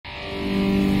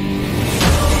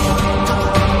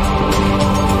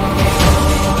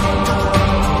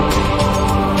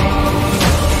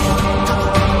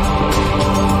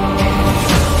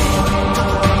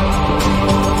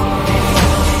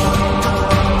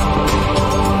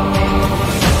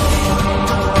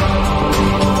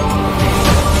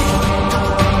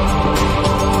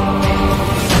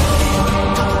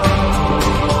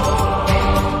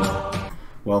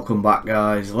welcome back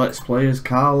guys. Let's play as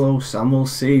Carlos and we'll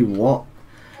see what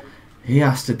he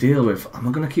has to deal with. Am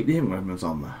I going to keep the implements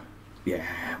on there? Yeah,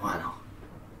 why not?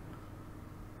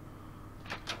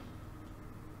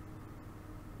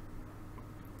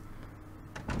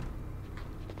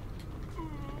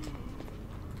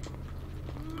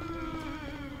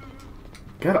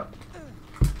 Get up.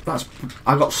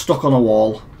 I got stuck on a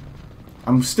wall.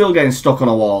 I'm still getting stuck on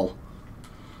a wall.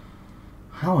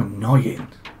 How annoying.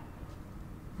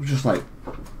 I'm just like,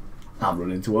 I've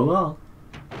run into a wall.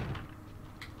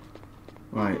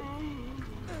 Right.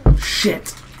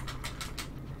 Shit.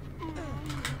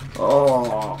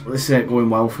 Oh, this ain't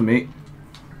going well for me.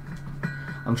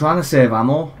 I'm trying to save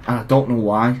ammo and I don't know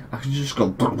why. I can just go.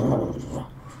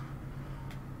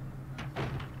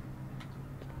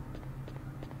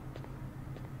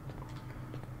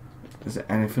 Is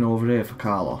there anything over here for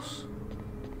Carlos?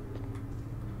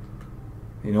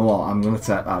 You know what, I'm going to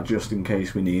take that just in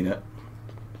case we need it.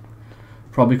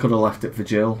 Probably could have left it for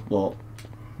Jill, but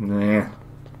nah,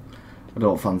 I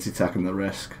don't fancy taking the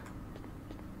risk.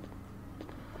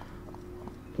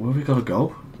 Where have we got to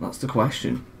go? That's the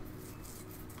question.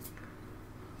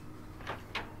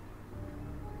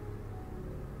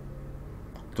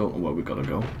 Don't know where we got to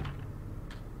go.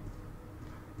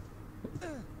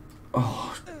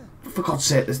 Oh, for God's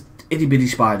sake, there's itty bitty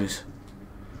spiders.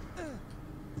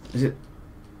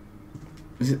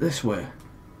 Is it this way?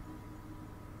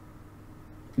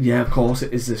 Yeah, of course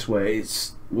it is this way.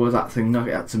 It's where that thing that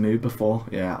had to move before.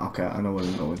 Yeah, okay, I know where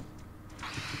I'm going.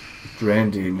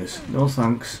 Drain demons. No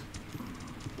thanks.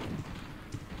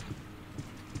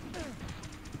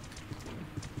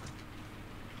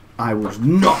 I was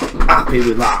not happy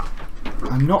with that.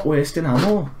 I'm not wasting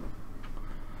ammo.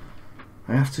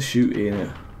 I have to shoot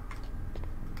here.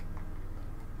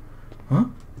 Huh?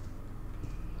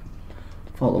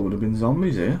 Thought there would have been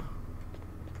zombies here.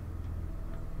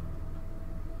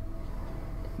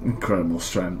 Incredible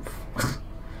strength.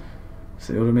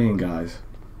 See what I mean, guys?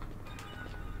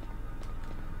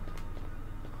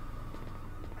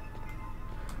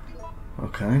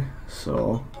 Okay,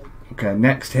 so... Okay,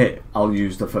 next hit, I'll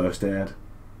use the first aid.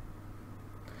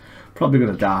 Probably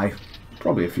gonna die.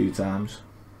 Probably a few times.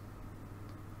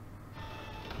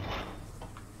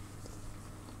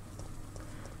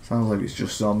 Sounds like it's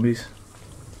just zombies.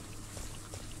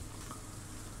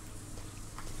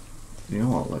 You know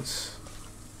what, let's...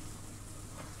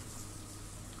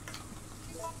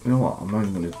 You know what, I'm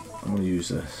gonna use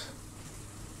this.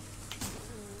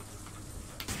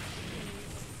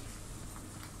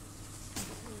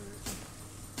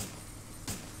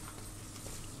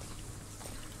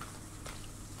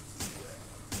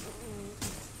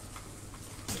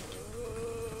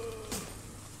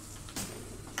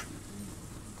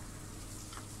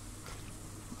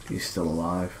 He's still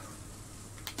alive.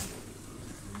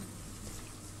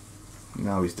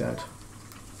 Now he's dead.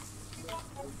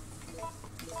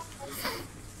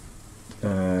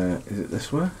 Is it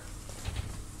this way?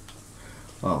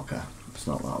 Oh, okay, it's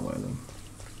not that way then.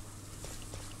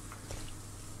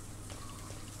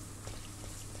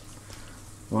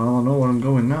 Well, I know where I'm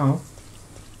going now.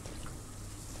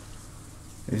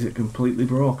 Is it completely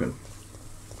broken?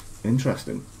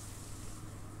 Interesting.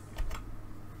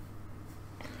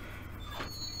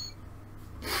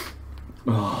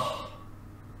 Oh.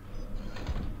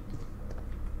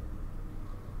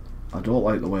 I don't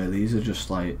like the way these are just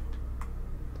like...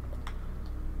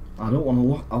 I don't want to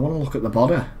look. I want to look at the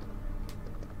body.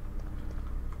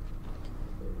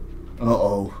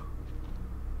 Uh-oh.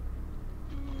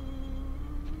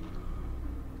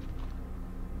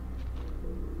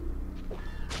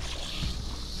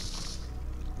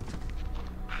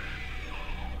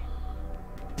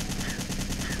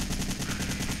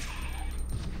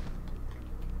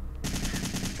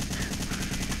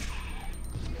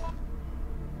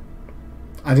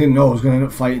 I didn't know I was going to end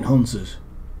up fighting hunters.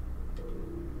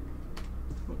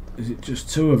 Is it just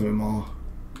two of them, or...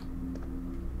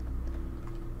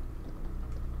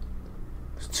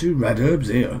 There's two red herbs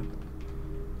here.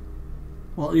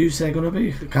 What are you say going to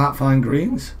be? I can't find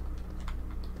greens.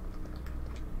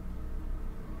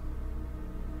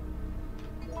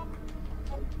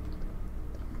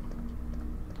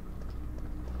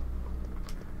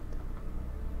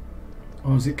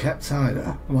 Oh, is it kept tied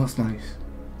there? Oh, that's nice.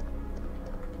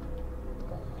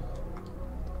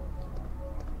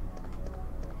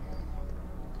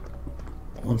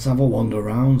 Let's have a wander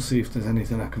around, see if there's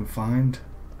anything I can find.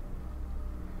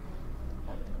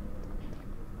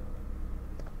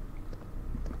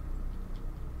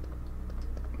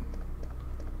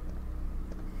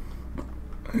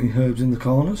 Any herbs in the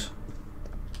corners?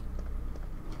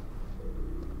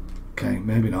 Okay,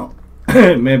 maybe Maybe not.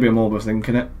 Maybe I'm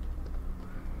overthinking it.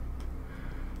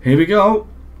 Here we go.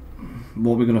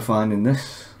 What are we going to find in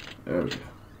this area?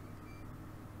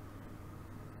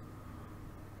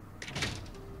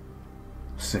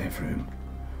 Safe room.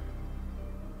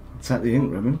 Take the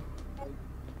ink ribbon.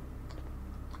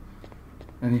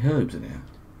 Any herbs in here?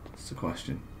 That's the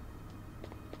question.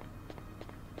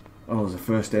 Oh, there's a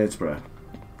first aid spray.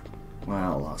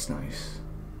 Well, that's nice.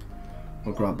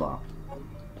 We'll grab that.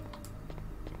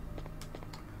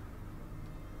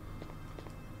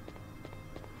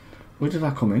 Where did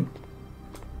I come in?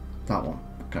 That one.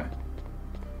 Okay.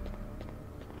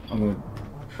 I'm gonna.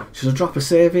 Should I drop a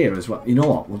save here as well? You know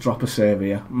what? We'll drop a save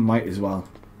here. Might as well.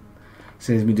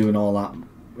 Saves me doing all that.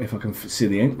 If I can see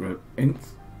the ink,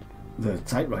 the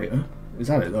typewriter. Is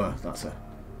that it there? That's it.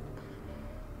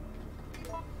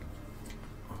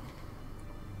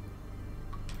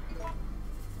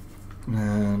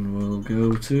 And we'll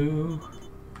go to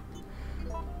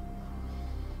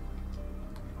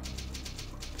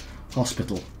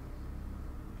hospital.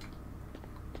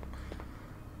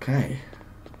 Okay.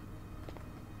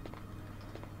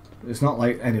 It's not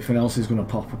like anything else is going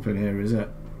to pop up in here, is it?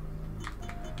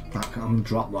 I'm going to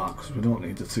drop that because we don't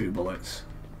need the 2 bullets.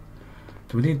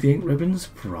 Do we need the ink ribbons?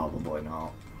 Probably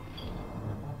not.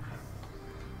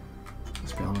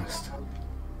 Let's be honest.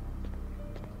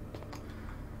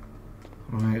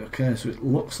 Right, okay, so it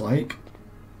looks like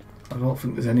I don't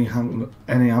think there's any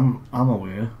ammo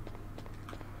here.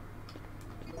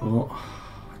 But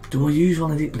do I use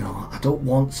one of these? No, I don't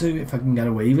want to if I can get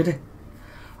away with it.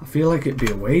 I feel like it'd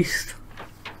be a waste.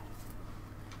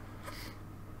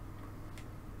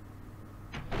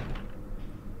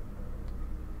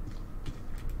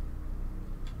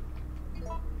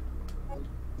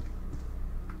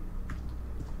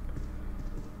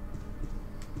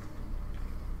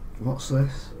 What's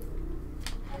this?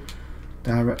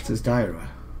 Director's diary.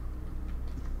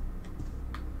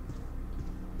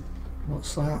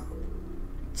 What's that?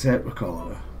 Tape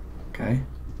recorder. Okay.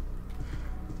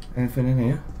 Anything in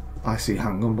here? I see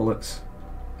handgun bullets.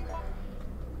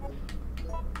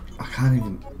 I can't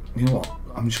even. You know what?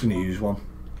 I'm just going to use one.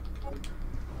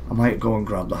 I might go and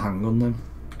grab the handgun then.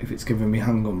 If it's giving me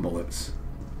handgun bullets.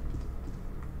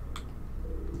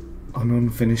 An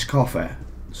unfinished coffee.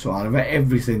 So out of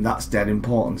everything that's dead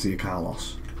important to you,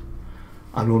 Carlos.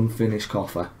 An unfinished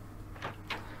coffee.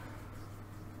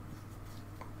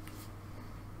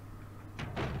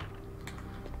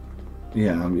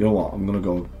 Yeah, you know what? I'm gonna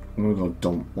go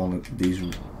dump one of these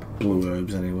blue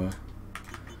herbs anyway.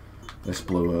 This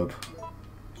blue herb.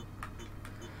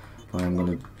 I'm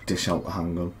gonna dish out the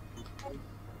handgun.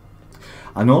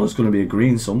 I know there's gonna be a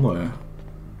green somewhere.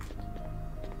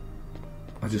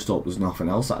 I just hope there's nothing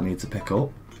else that I need to pick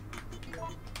up.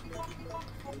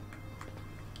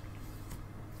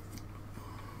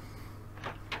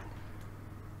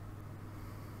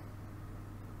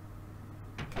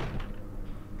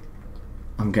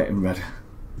 I'm getting ready.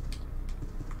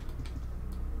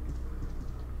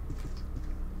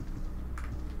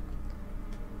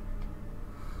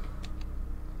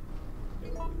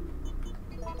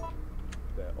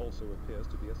 There also appears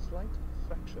to be a slight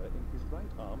fracture in his right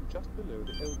arm just below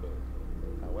the elbow.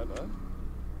 However,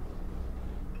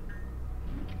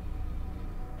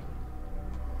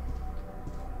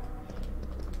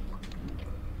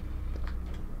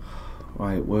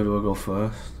 right, where do I go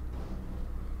first?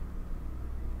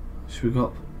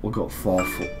 We'll go 4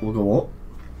 foot. We'll go up.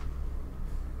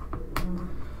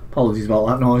 Apologies about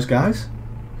that noise, guys.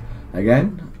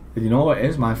 Again, you know what it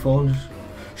is? My phone.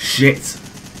 Shit.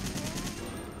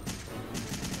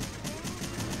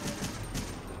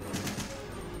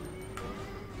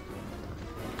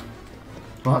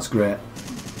 Well, that's great.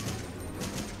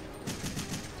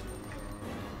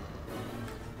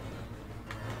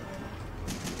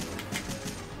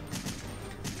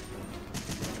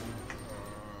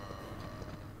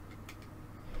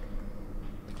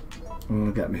 I'm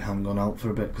going to get my handgun out for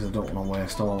a bit because I don't want to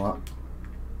waste all that.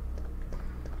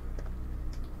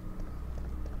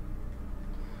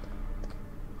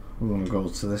 I'm going to go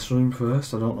to this room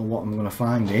first. I don't know what I'm going to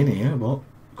find in here, but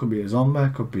could be a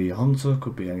zombie, could be a hunter,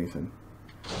 could be anything.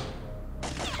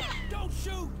 Don't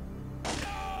shoot!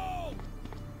 No!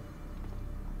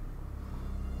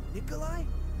 Nikolai?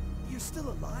 You're still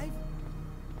alive?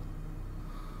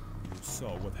 You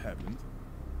saw what happened?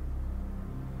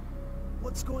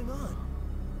 What's going on?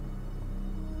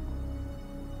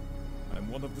 I'm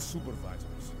one of the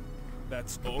supervisors.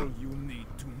 That's all you need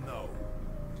to know.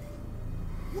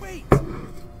 Wait!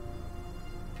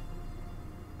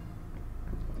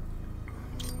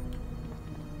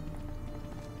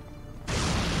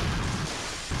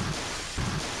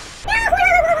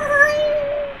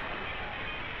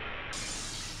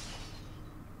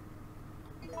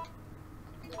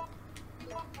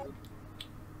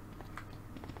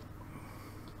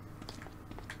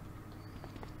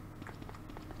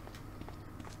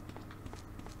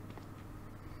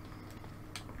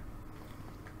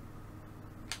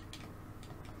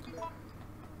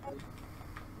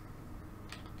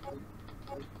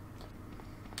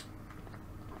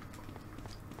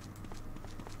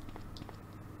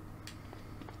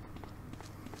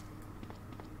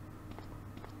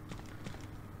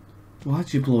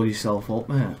 Why'd you blow yourself up,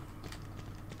 mate?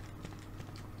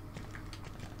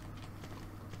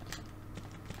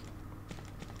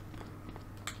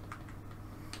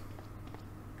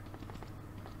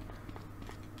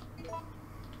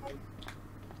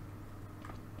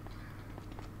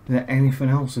 Is there anything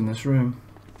else in this room?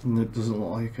 And it doesn't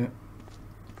look like it.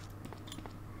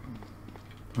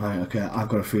 Right, okay, I've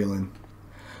got a feeling.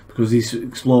 Because these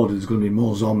exploded, there's going to be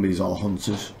more zombies or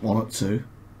hunters. 1 or 2.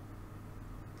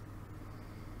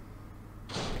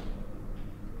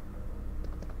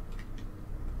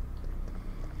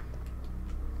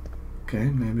 Okay,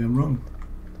 maybe I'm wrong.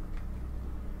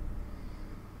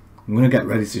 I'm going to get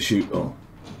ready to shoot though.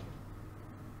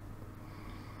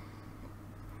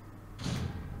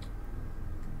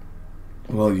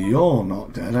 Well, you're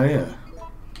not dead, are you?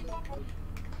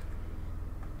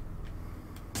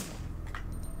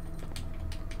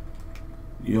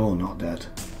 You're not dead.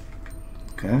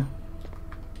 Okay.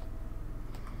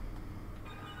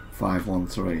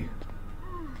 513.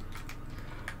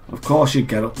 Of course you'd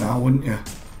get up now, wouldn't you?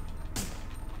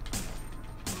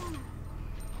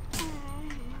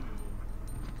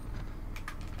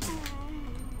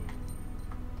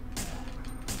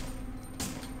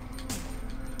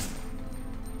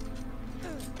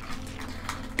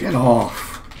 Get off.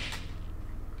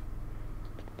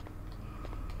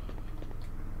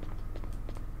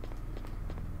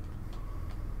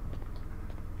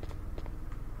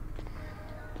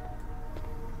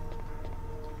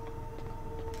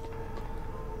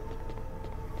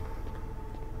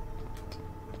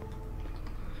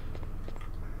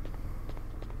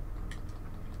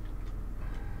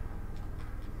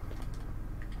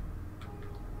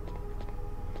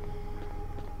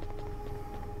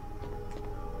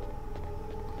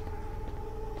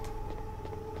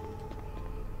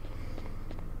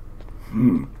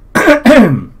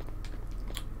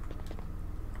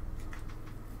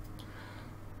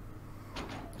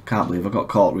 Can't believe I got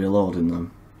caught reloading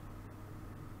them.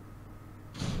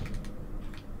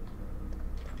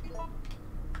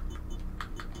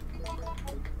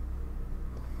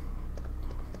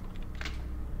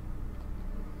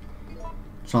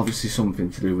 It's obviously something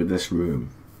to do with this room.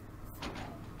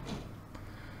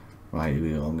 Right, here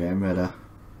we go, I'm getting ready.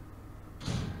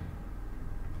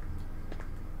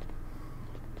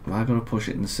 Am I going to push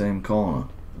it in the same corner?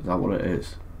 Is that what it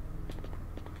is?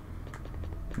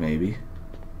 Maybe.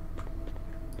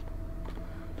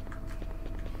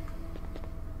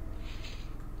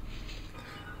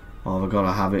 Or have I got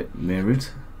to have it mirrored?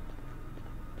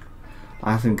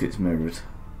 I think it's mirrored.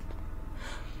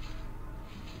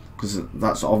 Because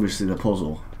that's obviously the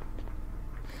puzzle.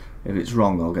 If it's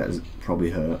wrong, I'll get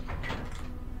probably hurt.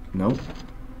 Nope.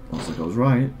 Unless it goes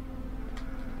right.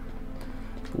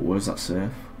 But where's that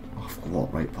safe? Oh, I've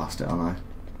walked right past it, haven't I?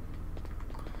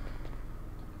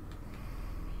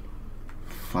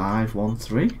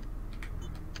 513?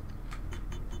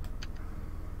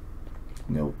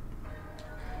 Nope.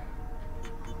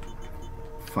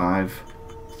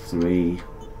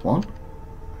 531.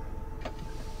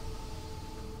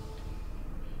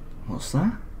 What's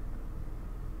that?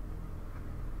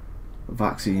 A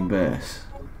vaccine base.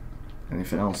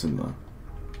 Anything else in there?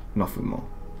 Nothing more.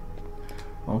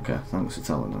 Okay, thanks for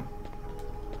telling me.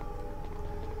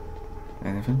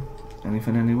 Anything?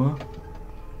 Anything anywhere?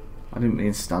 I didn't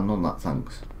mean to stand on that,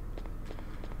 thanks.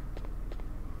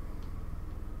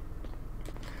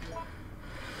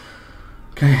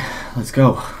 Okay, let's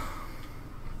go.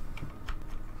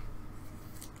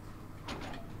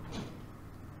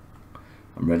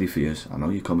 I'm ready for you. I know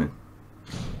you're coming.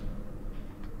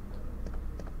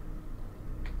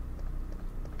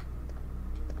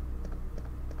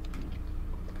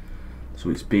 So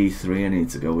it's B3 I need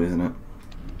to go, isn't it?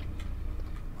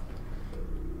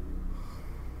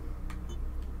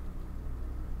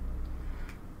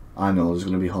 I know there's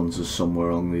going to be hunters somewhere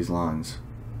along these lines.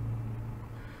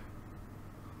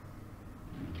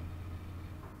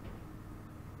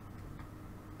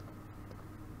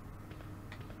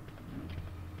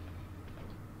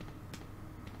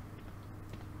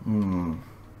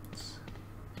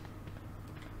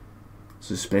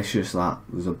 Suspicious that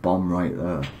there's a bomb right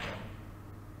there.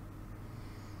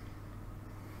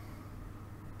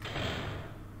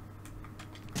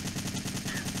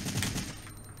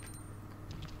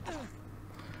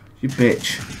 You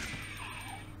bitch.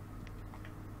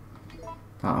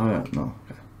 That hurt? No.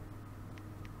 Okay.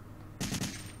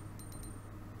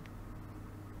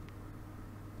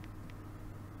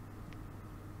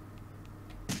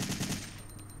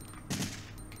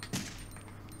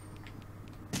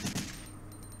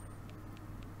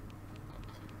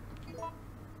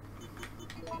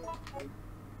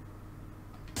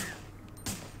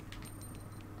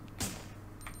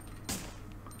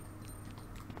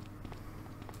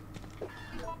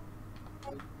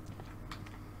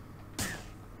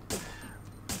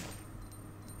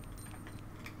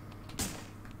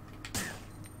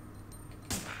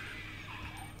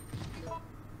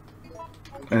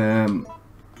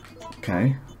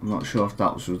 Okay, I'm not sure if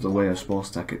that was the way I was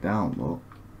supposed to take it down,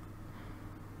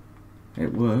 but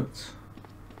it worked.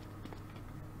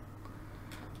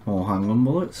 More handgun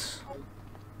bullets.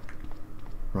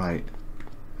 Right.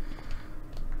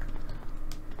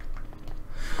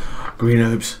 Green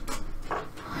herbs.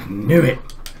 I knew it!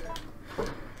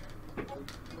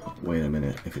 Wait a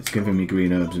minute, if it's giving me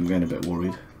green herbs I'm getting a bit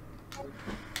worried.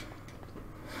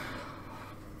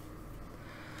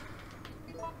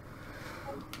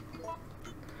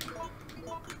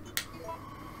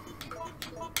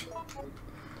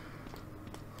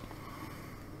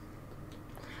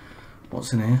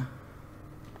 What's in here?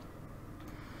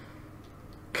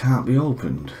 Can't be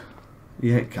opened.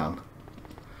 Yeah, it can.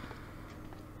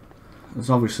 There's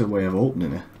obviously a way of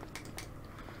opening it.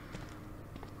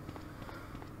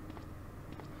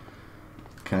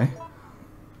 Okay.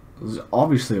 There's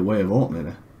obviously a way of opening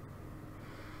it.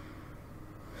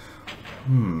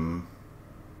 I'm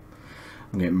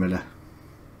getting rid of.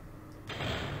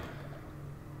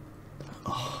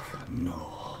 Oh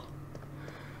no.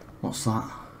 What's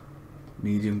that?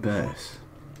 Medium base.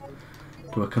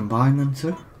 Do I combine them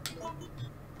two?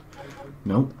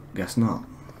 Nope, guess not.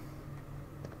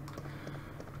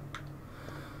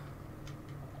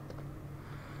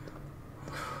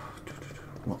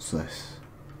 What's this?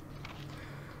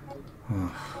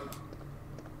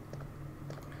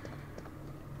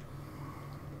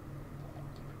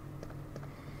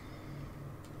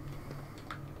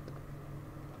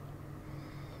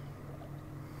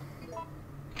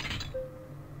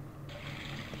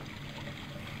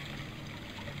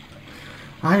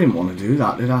 I didn't want to do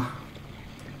that, did I?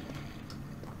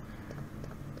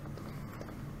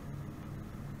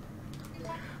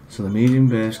 So the medium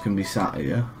base can be sat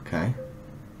here, okay.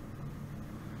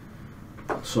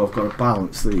 So I've got to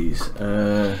balance these.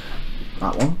 That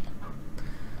one.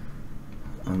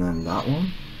 And then that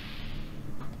one.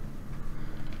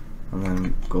 And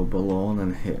then go below and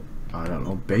then hit, I don't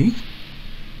know, B?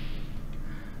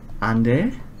 And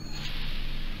A?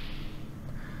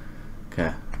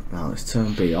 Okay. Now let's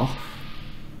turn B off.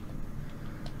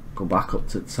 Go back up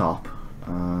to the top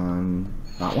and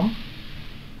that one.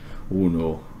 Oh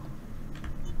no.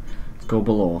 Let's go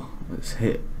below. Let's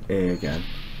hit A again.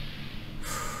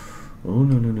 Oh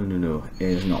no no no no no. A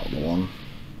is not the one.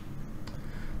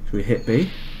 Should we hit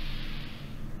B?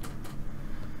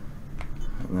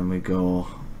 And then we go,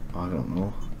 I don't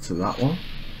know, to that one.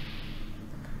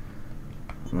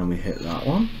 And then we hit that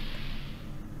one.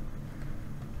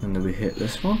 And then we hit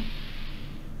this one.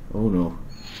 Oh no.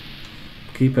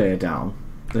 Keep A down.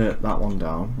 That one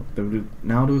down.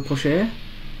 Now do we push A?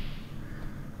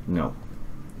 No.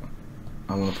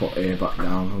 I'm going to put A back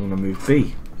down. I'm going to move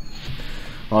B.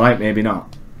 Alright, maybe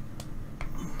not.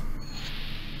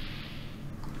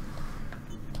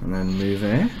 And then move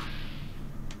A.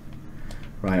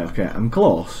 Right, okay, I'm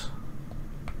close.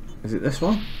 Is it this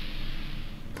one?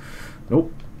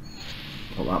 Nope.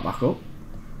 Put that back up.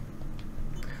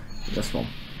 This one.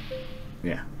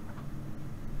 Yeah.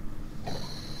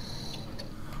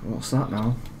 What's that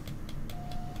now?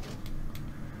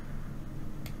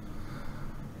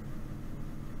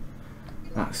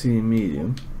 Vaccine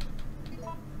medium.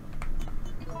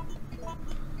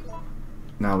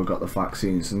 Now we've got the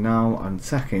vaccines. So now I'm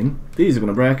checking. These are going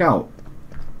to break out.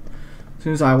 As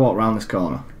soon as I walk around this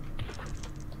corner.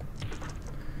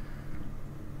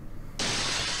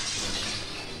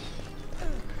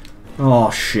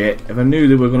 Oh shit, if I knew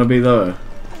they were going to be there.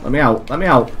 Let me out, let me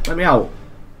out, let me out.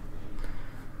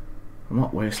 I'm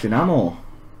not wasting ammo.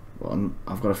 But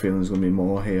I've got a feeling there's going to be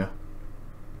more here.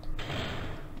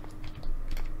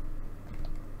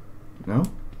 No?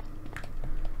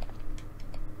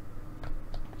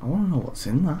 I want to know what's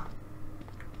in there.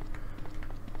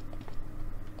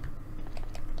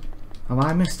 Have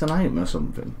I missed an item or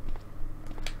something?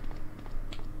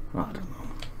 I don't know.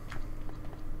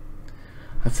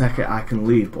 I take it I can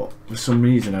leave, but for some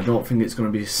reason I don't think it's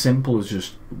going to be as simple as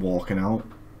just walking out.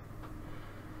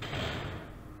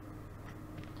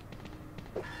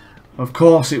 Of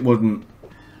course it wouldn't.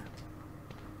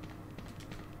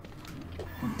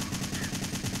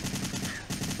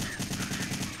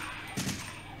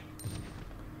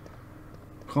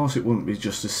 Of course it wouldn't be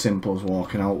just as simple as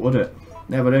walking out, would it?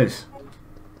 Never is.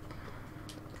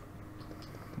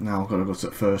 Now I've got to go to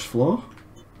the first floor.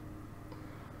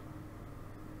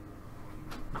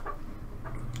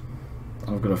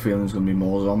 I've got a feeling there's going to be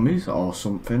more zombies or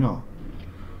something. Or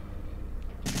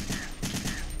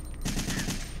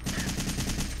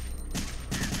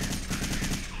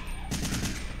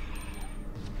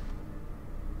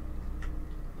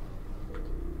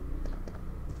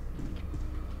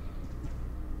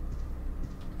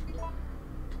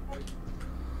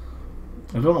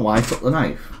I don't know why I took the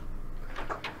knife.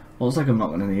 Looks like I'm not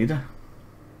going to need her.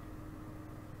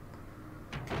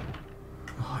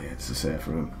 Oh yeah, it's a safe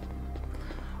room.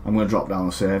 I'm going to drop down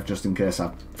the safe just in case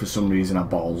for some reason I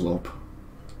balls up.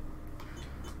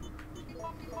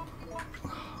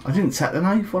 I didn't take the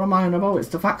knife, what am I on about? It's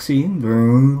the vaccine.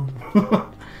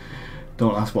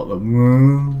 Don't ask what the...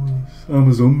 I'm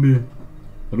a zombie.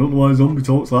 I don't know why a zombie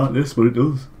talks like this, but it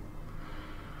does.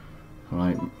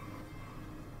 Right.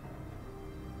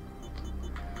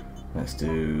 Let's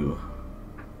do...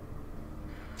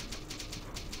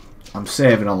 I'm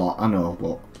saving a lot, I know,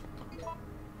 but...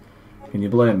 Can you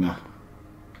blame me?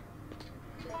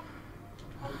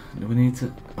 Do we need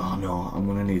to... Oh no, I'm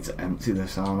going to need to empty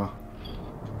this, aren't I?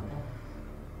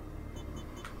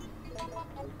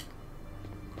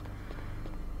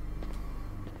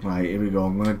 Right, here we go.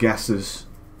 I'm going to guess there's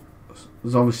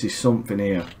obviously something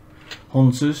here.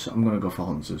 Hunters? I'm going to go for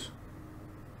hunters.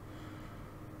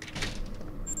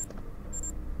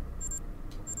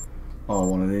 Oh,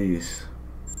 one of these.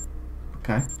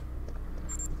 Okay.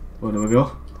 Where do we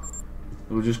go?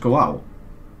 Do we just go out?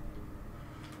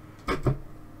 I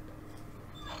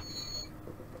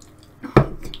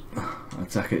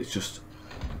take it it's just...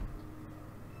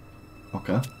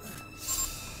 Okay.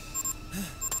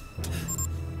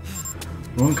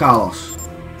 Run, Carlos.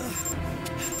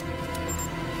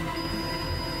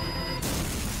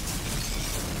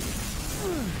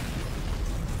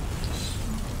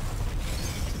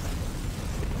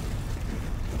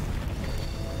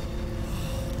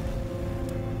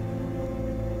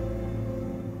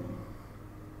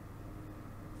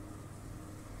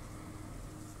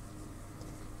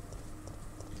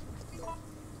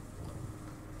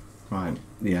 Right,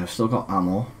 yeah, I've still got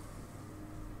ammo.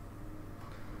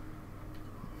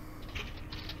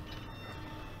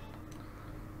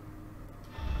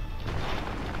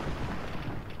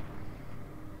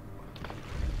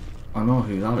 I know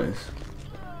who that is.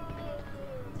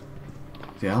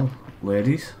 Yeah,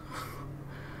 ladies.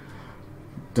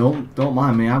 Don't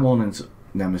mind me, I'm on into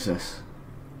Nemesis.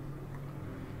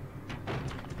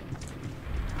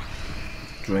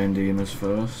 Drain demons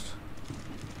first.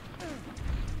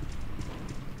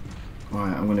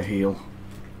 Right, I'm gonna heal.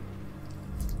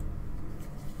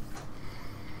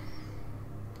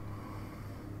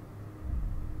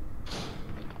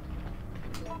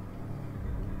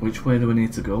 Which way do we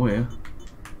need to go here?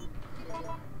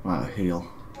 Right, heal.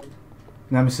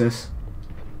 Nemesis.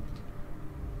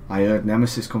 I heard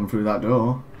Nemesis come through that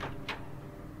door.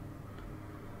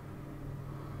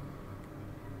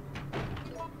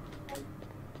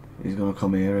 He's gonna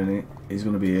come here, isn't he? He's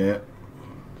gonna be here.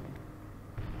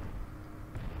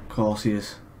 Of course he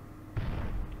is.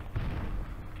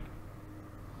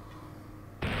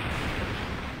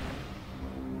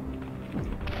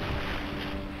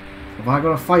 Have I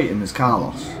got to fight him as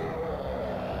Carlos?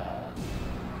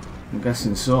 I'm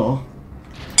guessing so.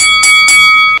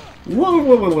 Whoa,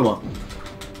 whoa, whoa, whoa.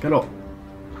 Get up.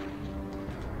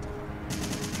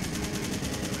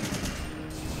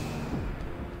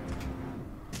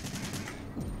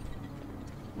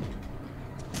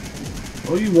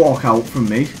 Oh, you walk out from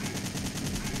me.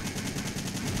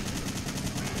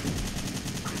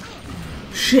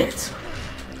 Shit!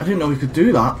 I didn't know we could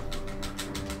do that.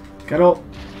 Get up.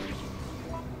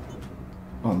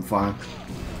 Oh, I'm fine.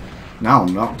 Now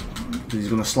I'm not. He's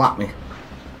gonna slap me.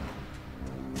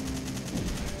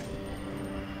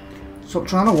 Stop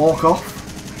trying to walk off.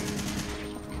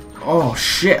 Oh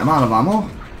shit, I'm out of ammo.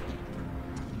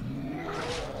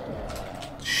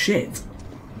 Shit.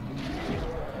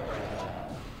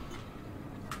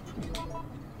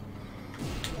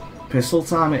 Pistol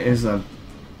time it is then.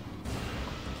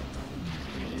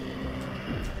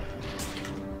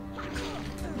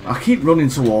 I keep running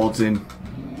towards him.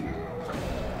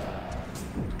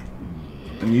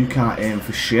 And you can't aim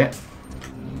for shit.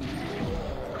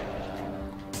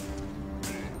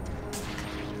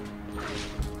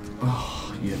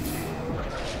 Oh, yeah.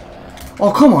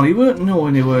 Oh, come on, he weren't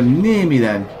knowing he were near me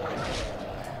then.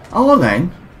 Oh,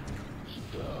 then.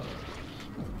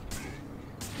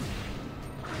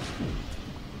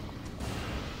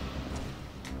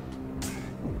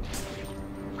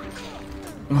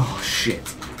 Oh, shit.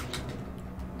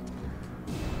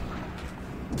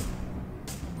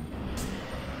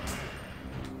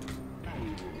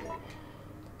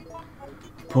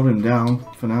 Put him down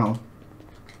for now.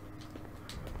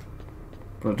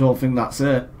 But I don't think that's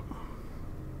it.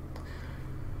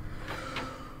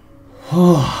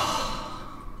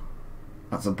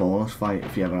 That's a bonus fight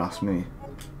if you ever ask me.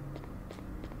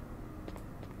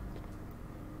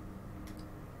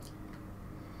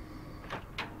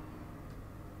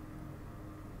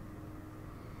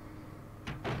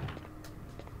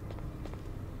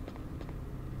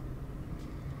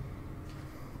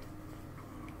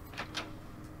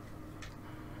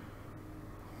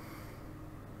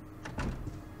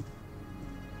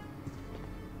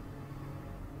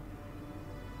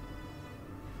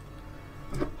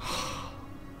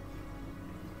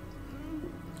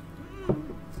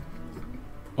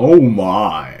 Oh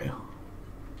my.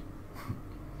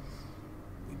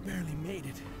 We barely made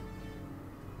it.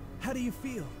 How do you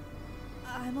feel?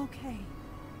 I'm okay.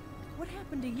 What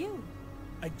happened to you?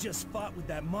 I just fought with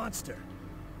that monster.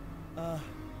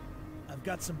 I've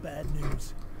got some bad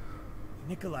news.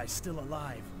 Nikolai's still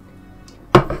alive.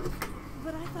 But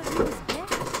I thought he was dead.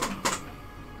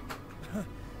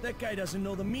 That guy doesn't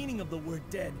know the meaning of the word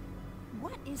dead.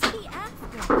 What is he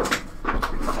after?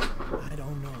 I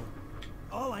don't know.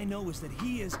 All I know is that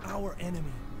he is our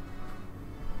enemy.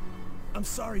 I'm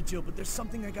sorry, Jill, but there's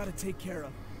something I gotta take care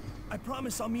of. I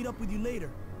promise I'll meet up with you later.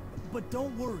 But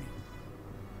don't worry.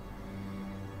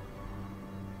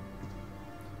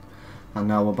 And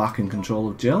now we're back in control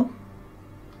of Jill.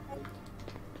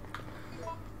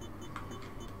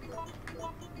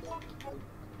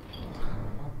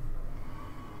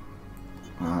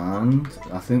 And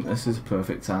I think this is a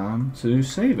perfect time to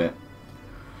save it.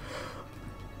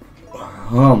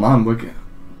 Oh man, we're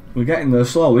getting there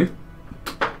slowly.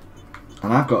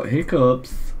 And I've got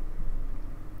hiccups.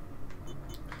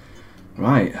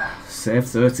 Right, save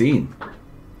 13.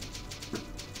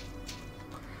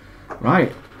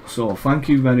 Right, so thank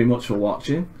you very much for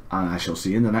watching, and I shall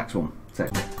see you in the next one.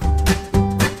 Take care.